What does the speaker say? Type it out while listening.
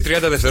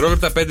30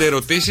 δευτερόλεπτα, 5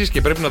 ερωτήσεις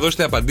και πρέπει να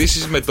δώσετε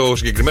απαντήσεις με το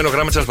συγκεκριμένο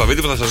γράμμα της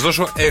αλφαβήτου που θα σας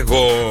δώσω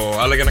εγώ.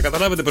 Αλλά για να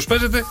καταλάβετε πώς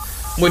παίζετε,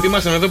 μου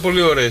ετοιμάσαν εδώ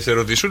πολύ ωραίες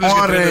ερωτησούλες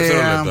για 30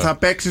 δευτερόλεπτα. Θα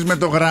παίξεις με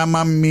το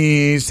γράμμα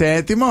μη. Είσαι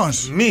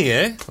έτοιμος? Μη,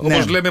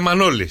 όπως λέμε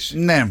Μανώλης.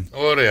 Ναι.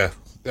 Ωραία.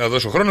 Θα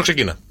δώσω χρόνο,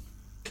 ξεκινά.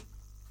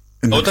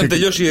 Όταν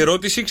τελειώσει η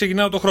ερώτηση,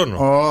 ξεκινάω το χρόνο.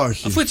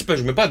 Όχι. Αφού έτσι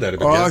παίζουμε πάντα, ρε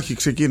παιδιά. Όχι,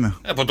 ξεκίνα.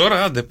 Από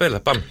τώρα, άντε, πέλα,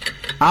 πάμε.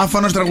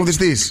 Άφωνος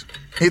τραγουδιστής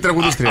ή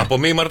τραγουδίστρια? Από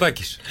Μη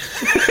Μαρτάκης.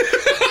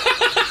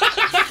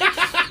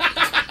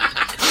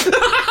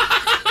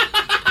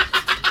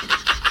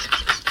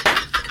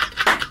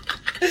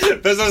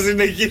 Θες να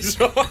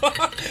συνεχίσω?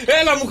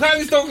 Έλα, μου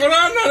χάνεις τον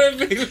χρόνο,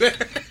 ρε φίλε.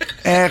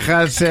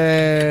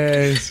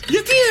 Έχασες.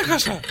 Γιατί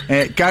έχασα?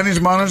 Κάνεις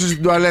μόνος σου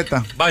στην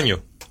τουαλέτα.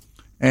 Μπάνιο.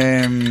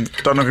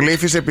 Τον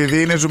γλύφεις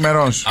επειδή είναι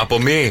ζουμερός. Από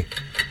Μη.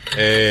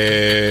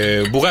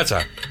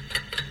 Μπουγάτσα.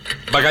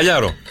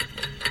 Μπακαλιάρο.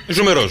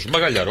 Ζουμερός.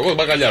 Μπακαλιάρο. Εγώ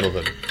μπακαλιάρο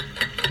θέλω.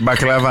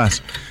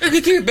 Μπακλαβάς.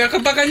 Γιατί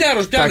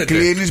μπακαλιάρος πιάνεται. Τα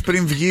κλείνεις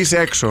πριν βγεις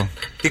έξω.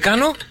 Τι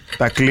κάνω?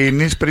 Τα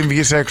κλείνεις πριν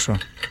βγεις έξω.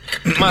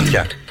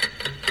 Μάτια.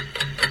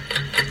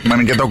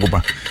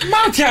 Μανικετόκουπα.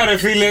 Μάτια, ρε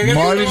φίλε.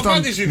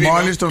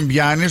 Μόλις τον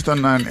πιάνεις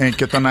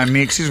και τον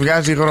ανοίξεις,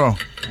 βγάζει υγρό.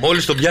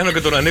 Μόλις τον πιάνω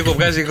και τον ανοίγω,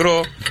 βγάζει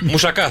υγρό.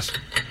 Μουσακάς.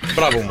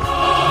 Μπράβο μου.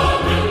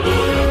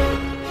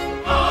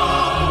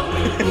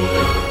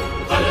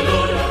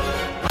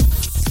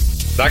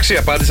 Εντάξει,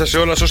 απάντησα σε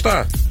όλα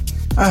σωστά.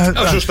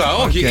 Σωστά,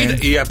 όχι.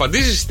 Οι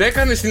απαντήσεις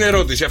στέκανε στην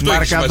ερώτηση. Αυτό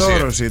έχει σημασία.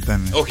 Μαρκαδόρος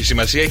ήταν. Όχι,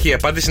 σημασία έχει η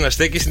απάντηση να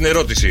στέκει στην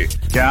ερώτηση.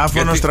 Και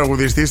άφωνος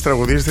τραγουδιστής,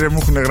 τραγουδίστρια μου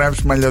έχουν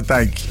γράψει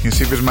Μαλλιωτάκι.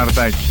 Εσύ είπες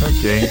Μαρτάκι.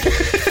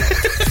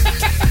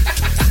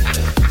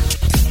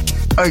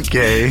 Οκ.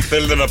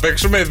 Θέλετε να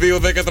παίξουμε? 2,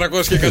 10,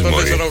 300 και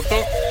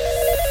 148.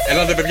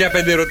 Ελάτε, παιδιά,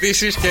 5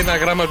 ερωτήσεις και ένα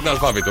γράμμα από την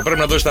αλφάβητο. Πρέπει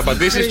να δώσετε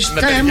απαντήσεις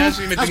να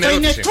ταιριάζει με την ερώτηση. Αυτό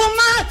είναι too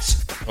much.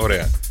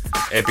 Ωραία.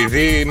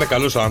 Επειδή είμαι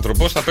καλός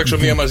άνθρωπος, θα παίξω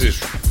μία μαζί σου.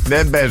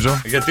 Δεν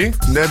παίζω. Γιατί?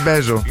 Δεν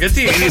παίζω.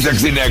 Γιατί? Είσαι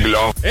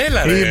ξυνέγκλο.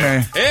 Έλα ρε.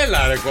 Είμαι.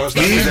 Έλα ρε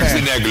Κώστα. Είσαι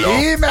ξυνέγκλο.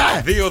 Είμαι.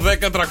 2,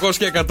 10, 300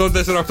 και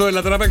 148.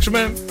 Έλατε να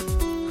παίξουμε.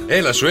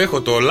 Έλα, σου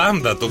έχω το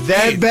λάμδα, το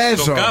πι,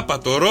 το κάπα,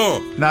 το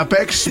ρο. Να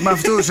παίξεις με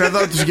αυτούς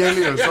εδώ τους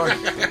γελίους.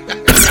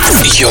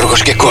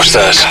 Γιώργος και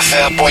Κώστας. Κάθε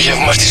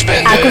απόγευμα στις 5.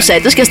 Άκουσέ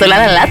τους και στο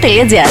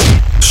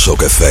lalala.gr.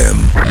 Σοκ FM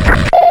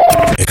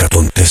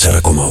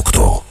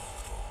 104,8.